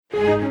The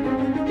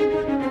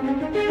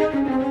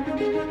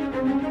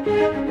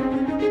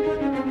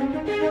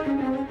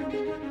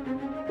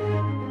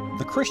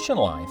Christian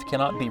life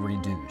cannot be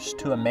reduced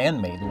to a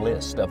man-made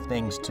list of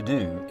things to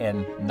do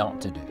and not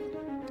to do.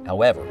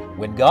 However,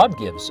 when God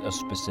gives a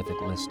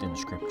specific list in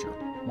Scripture,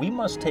 we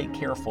must take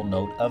careful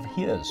note of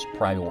His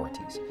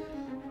priorities.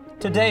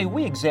 Today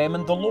we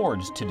examine the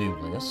Lord's to-do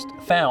list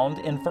found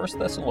in 1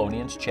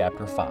 Thessalonians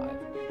chapter 5.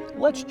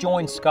 Let's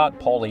join Scott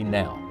Pauley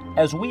now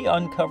as we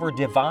uncover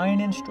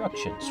divine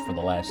instructions for the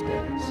last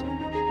days.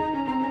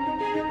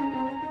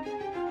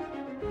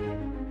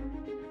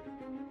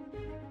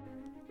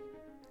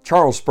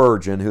 Charles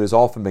Spurgeon, who has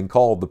often been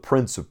called the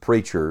Prince of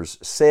Preachers,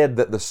 said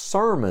that the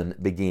sermon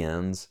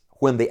begins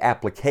when the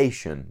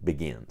application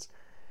begins.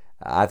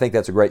 I think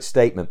that's a great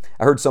statement.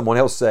 I heard someone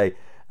else say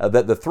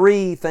that the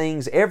three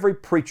things every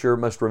preacher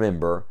must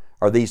remember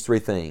are these three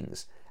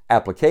things: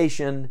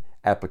 application,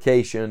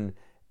 application,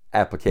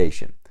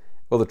 application.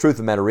 Well, the truth of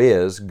the matter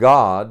is,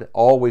 God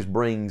always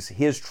brings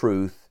His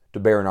truth to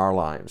bear in our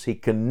lives. He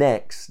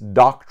connects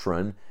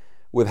doctrine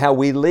with how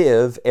we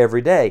live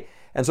every day.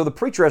 And so the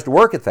preacher has to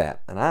work at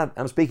that. And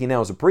I'm speaking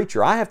now as a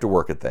preacher. I have to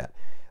work at that.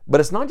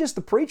 But it's not just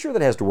the preacher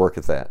that has to work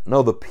at that.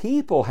 No, the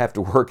people have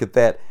to work at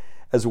that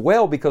as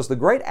well, because the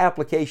great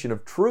application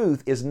of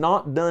truth is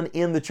not done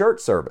in the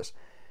church service.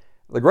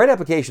 The great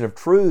application of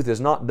truth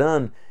is not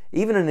done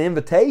even in an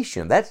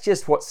invitation. That's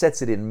just what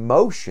sets it in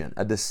motion.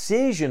 A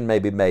decision may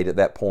be made at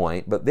that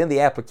point, but then the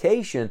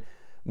application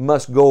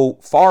must go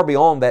far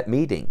beyond that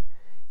meeting.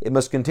 It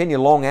must continue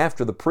long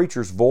after the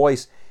preacher's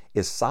voice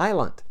is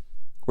silent.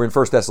 We're in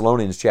 1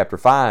 Thessalonians chapter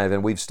 5,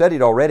 and we've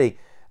studied already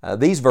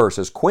these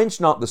verses.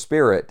 Quench not the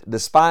spirit,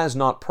 despise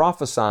not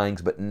prophesying,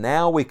 but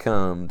now we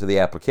come to the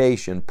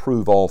application,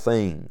 prove all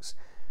things.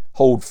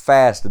 Hold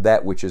fast to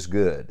that which is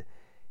good.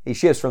 He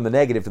shifts from the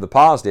negative to the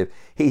positive.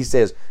 He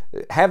says,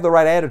 have the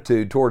right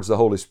attitude towards the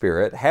Holy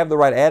Spirit, have the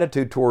right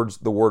attitude towards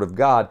the Word of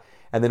God,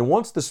 and then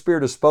once the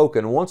Spirit is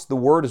spoken, once the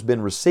Word has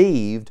been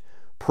received,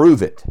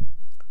 prove it.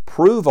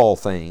 Prove all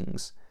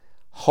things.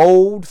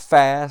 Hold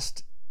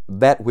fast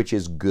that which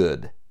is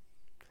good.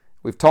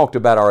 We've talked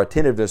about our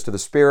attentiveness to the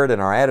Spirit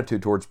and our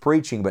attitude towards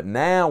preaching, but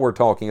now we're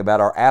talking about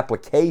our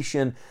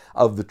application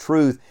of the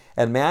truth.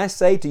 And may I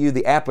say to you,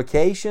 the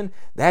application,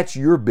 that's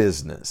your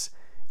business.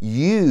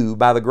 You,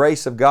 by the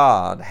grace of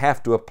God,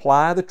 have to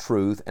apply the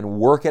truth and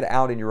work it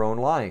out in your own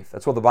life.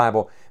 That's what the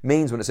Bible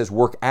means when it says,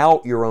 work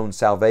out your own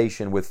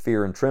salvation with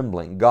fear and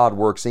trembling. God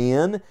works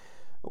in,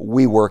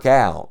 we work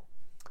out.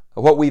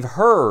 What we've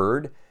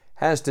heard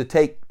has to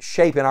take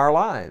shape in our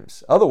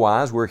lives.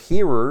 Otherwise, we're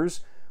hearers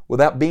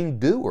without being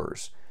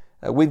doers.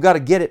 We've got to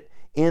get it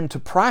into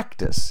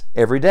practice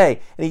every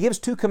day. And he gives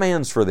two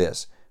commands for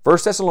this. 1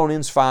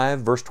 Thessalonians 5,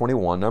 verse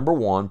 21, number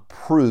 1,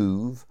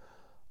 prove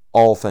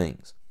all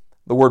things.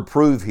 The word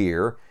prove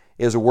here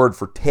is a word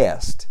for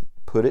test.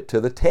 Put it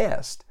to the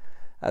test.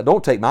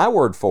 Don't take my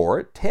word for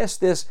it. Test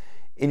this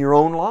in your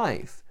own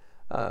life.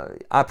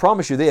 I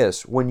promise you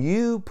this, when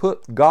you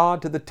put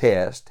God to the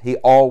test, He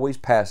always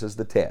passes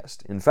the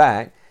test. In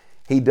fact,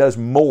 He does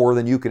more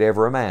than you could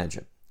ever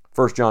imagine.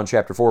 1 John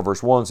chapter 4,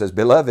 verse 1 says,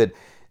 Beloved,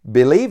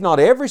 believe not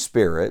every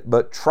spirit,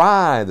 but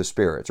try the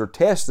spirits, or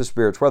test the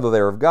spirits, whether they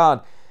are of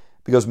God,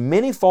 because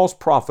many false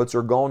prophets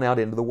are gone out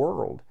into the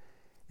world.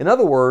 In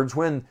other words,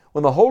 when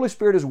the Holy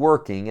Spirit is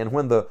working and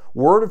when the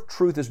word of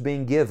truth is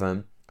being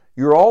given,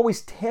 you're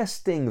always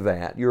testing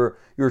that.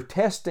 You're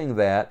testing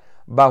that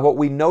by what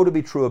we know to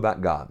be true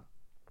about God.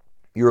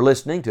 You're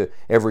listening to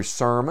every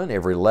sermon,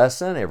 every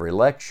lesson, every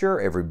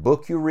lecture, every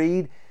book you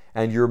read,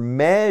 and you're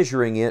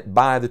measuring it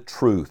by the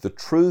truth. The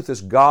truth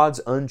is God's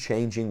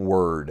unchanging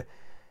Word.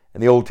 In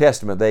the Old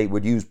Testament, they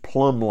would use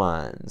plumb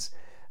lines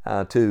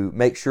to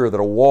make sure that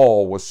a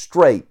wall was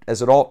straight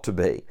as it ought to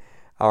be.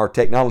 Our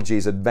technology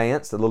has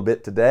advanced a little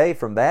bit today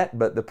from that,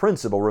 but the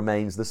principle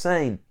remains the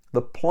same.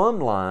 The plumb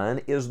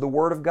line is the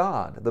Word of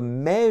God. The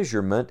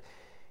measurement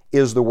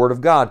is the Word of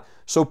God.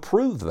 So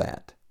prove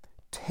that.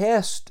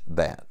 Test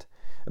that.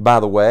 By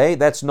the way,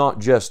 that's not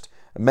just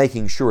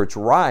making sure it's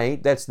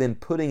right, that's then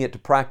putting it to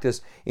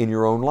practice in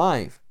your own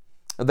life.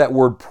 That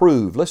word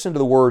prove, listen to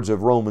the words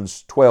of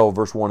Romans 12,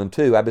 verse 1 and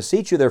 2. I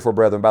beseech you therefore,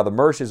 brethren, by the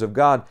mercies of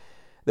God,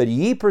 that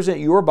ye present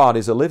your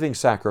bodies a living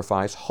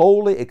sacrifice,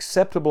 wholly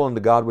acceptable unto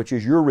God, which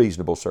is your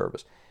reasonable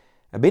service.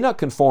 And be not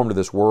conformed to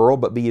this world,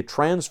 but be ye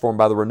transformed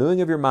by the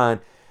renewing of your mind,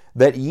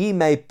 that ye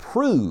may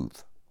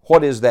prove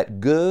what is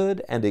that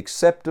good and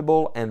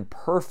acceptable and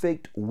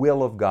perfect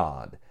will of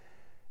God.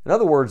 In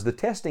other words, the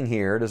testing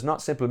here does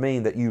not simply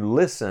mean that you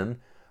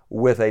listen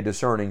with a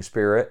discerning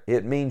spirit.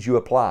 It means you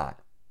apply.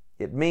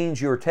 It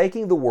means you're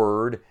taking the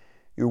Word,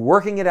 you're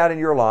working it out in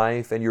your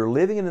life, and you're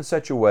living it in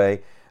such a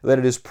way that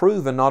it is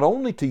proven not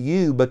only to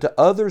you, but to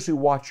others who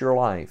watch your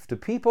life, to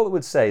people that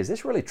would say, is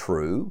this really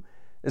true?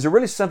 Is there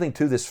really something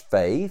to this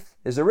faith?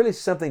 Is there really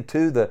something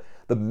to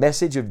the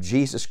message of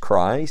Jesus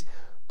Christ?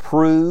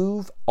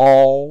 Prove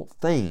all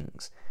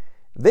things.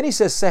 Then he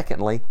says,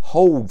 secondly,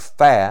 hold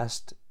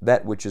fast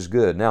that which is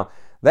good. Now,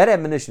 That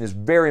admonition is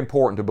very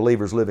important to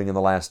believers living in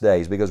the last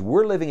days because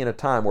we're living in a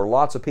time where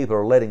lots of people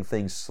are letting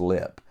things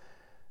slip.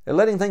 They're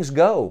letting things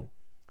go.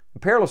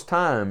 In perilous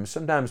times,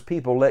 sometimes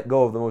people let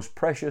go of the most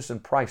precious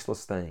and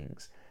priceless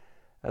things.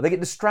 They get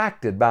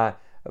distracted by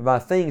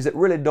things that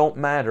really don't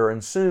matter,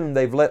 and soon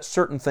they've let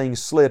certain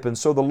things slip. And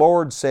so the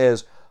Lord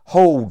says,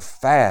 hold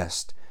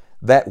fast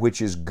that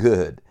which is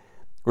good.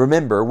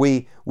 Remember,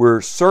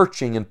 we're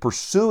searching and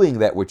pursuing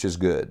that which is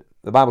good.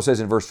 The Bible says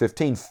in verse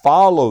 15,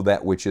 follow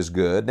that which is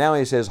good. Now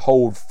He says,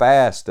 hold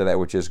fast to that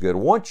which is good.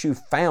 Once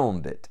you've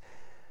found it,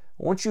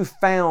 once you've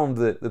found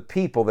the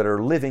people that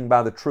are living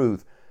by the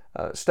truth,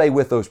 stay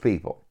with those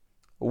people.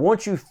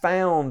 Once you've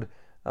found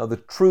the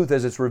truth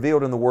as it's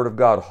revealed in the Word of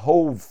God,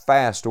 hold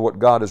fast to what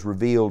God has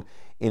revealed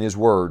in His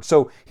Word.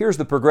 So here's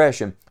the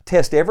progression.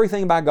 Test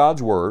everything by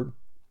God's Word,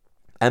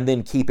 and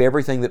then keep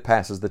everything that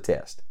passes the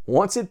test.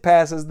 Once it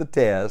passes the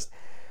test,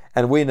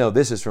 and we know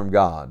this is from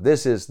God,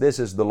 this is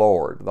the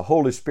Lord, the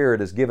Holy Spirit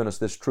has given us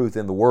this truth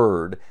in the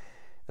Word,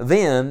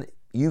 then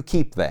you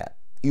keep that.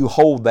 You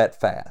hold that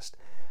fast.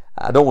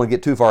 I don't want to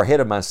get too far ahead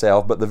of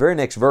myself, but the very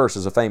next verse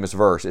is a famous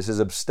verse. It says,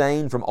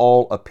 abstain from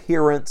all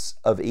appearance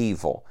of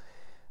evil.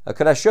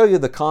 Could I show you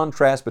the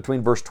contrast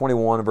between verse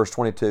 21 and verse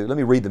 22? Let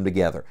me read them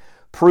together.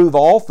 Prove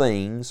all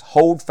things,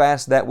 hold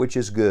fast that which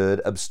is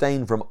good,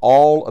 abstain from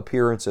all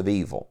appearance of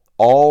evil.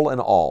 All and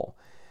all.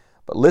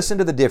 But listen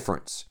to the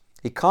difference.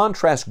 He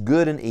contrasts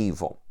good and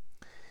evil.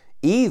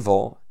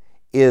 Evil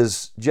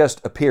is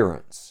just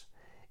appearance.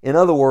 In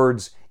other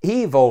words,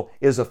 evil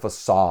is a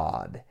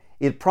facade.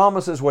 It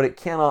promises what it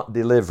cannot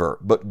deliver.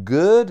 But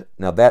good,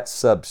 now that's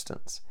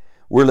substance.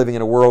 We're living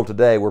in a world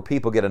today where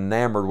people get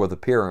enamored with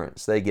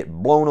appearance. They get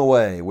blown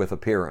away with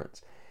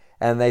appearance.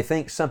 And they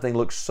think something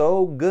looks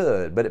so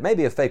good, but it may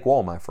be a fake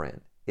wall, my friend.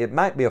 It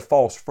might be a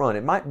false front.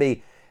 It might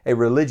be a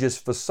religious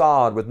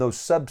facade with no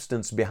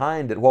substance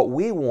behind it. What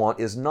we want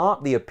is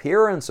not the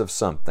appearance of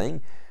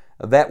something,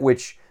 that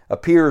which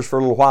appears for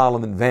a little while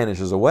and then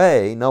vanishes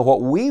away. No,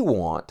 what we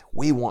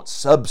want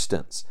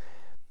substance.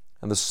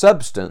 And the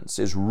substance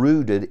is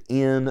rooted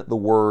in the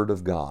Word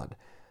of God.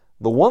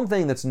 The one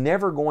thing that's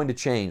never going to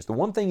change, the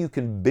one thing you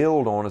can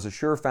build on as a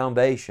sure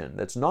foundation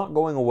that's not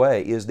going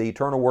away is the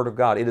eternal Word of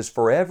God. It is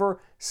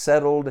forever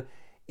settled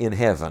in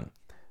heaven.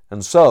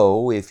 And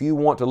so, if you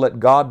want to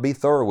let God be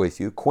thorough with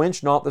you,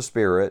 quench not the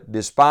Spirit,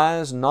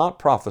 despise not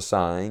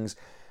prophesying,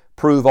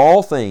 prove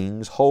all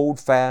things, hold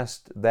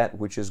fast that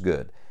which is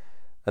good.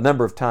 A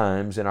number of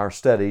times in our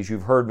studies,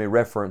 you've heard me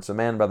reference a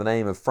man by the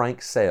name of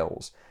Frank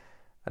Sells.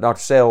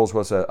 Dr. Sells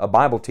was a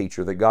Bible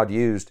teacher that God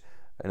used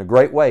in a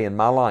great way in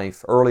my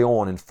life early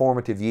on in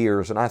formative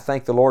years, and I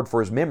thank the Lord for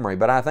his memory,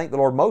 but I thank the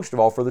Lord most of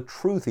all for the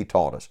truth he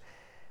taught us.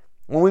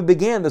 When we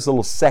began this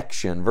little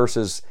section,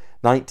 verses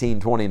 19,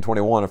 20, and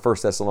 21 of 1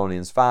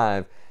 Thessalonians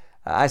 5,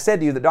 I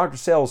said to you that Dr.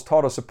 Sells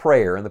taught us a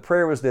prayer, and the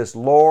prayer was this: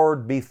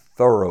 Lord, be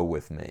thorough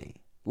with me.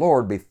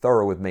 Lord, be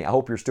thorough with me. I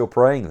hope you're still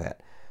praying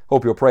that.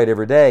 Hope you'll pray it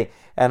every day.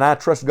 And I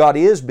trust God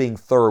is being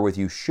thorough with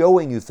you,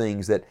 showing you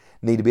things that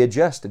need to be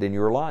adjusted in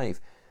your life.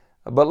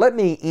 But let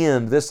me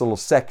end this little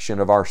section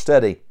of our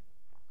study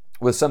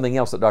with something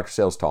else that Dr.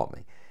 Sells taught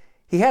me.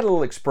 He had a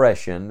little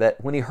expression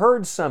that when he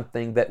heard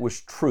something that was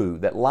true,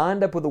 that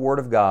lined up with the Word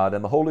of God,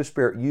 and the Holy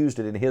Spirit used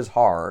it in his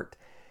heart,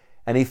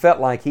 and he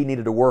felt like he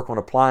needed to work on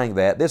applying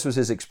that, this was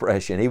his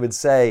expression. He would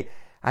say,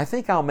 I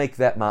think I'll make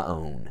that my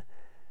own.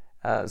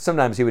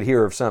 Sometimes he would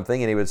hear of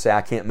something and he would say,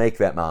 I can't make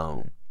that my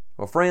own.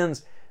 Well,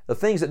 friends, the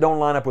things that don't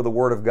line up with the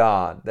Word of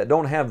God, that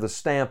don't have the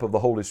stamp of the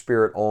Holy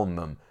Spirit on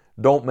them,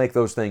 don't make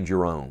those things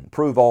your own.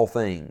 Prove all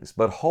things,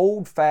 but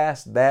hold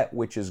fast that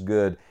which is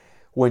good.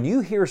 When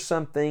you hear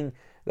something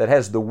that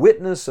has the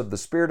witness of the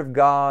Spirit of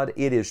God,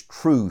 it is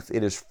truth,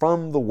 it is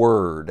from the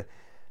Word.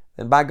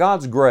 And by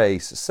God's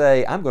grace,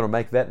 say, I'm going to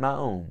make that my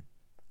own.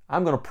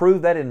 I'm going to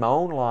prove that in my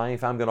own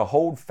life. I'm going to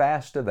hold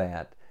fast to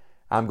that.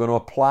 I'm going to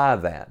apply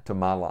that to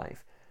my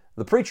life.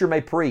 The preacher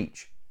may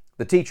preach,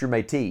 the teacher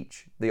may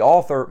teach, the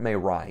author may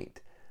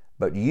write,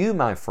 but you,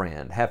 my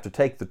friend, have to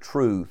take the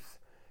truth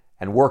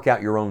and work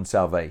out your own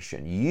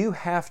salvation. You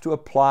have to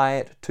apply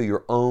it to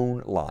your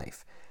own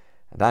life.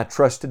 And I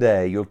trust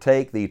today you'll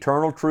take the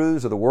eternal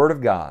truths of the Word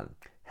of God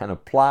and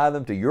apply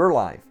them to your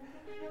life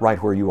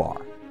right where you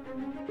are.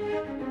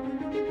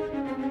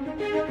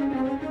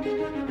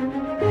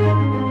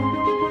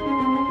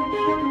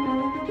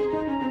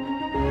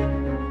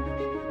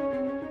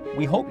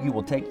 We hope you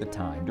will take the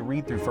time to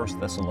read through 1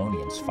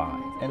 Thessalonians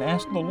 5 and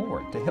ask the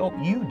Lord to help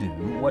you do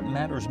what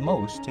matters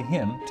most to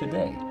Him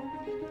today.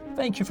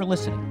 Thank you for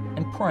listening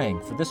and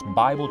praying for this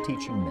Bible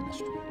teaching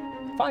ministry.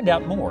 Find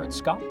out more at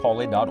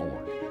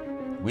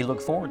scottpauley.org. We look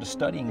forward to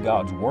studying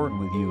God's Word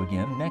with you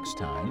again next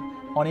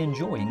time on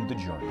Enjoying the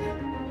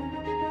Journey.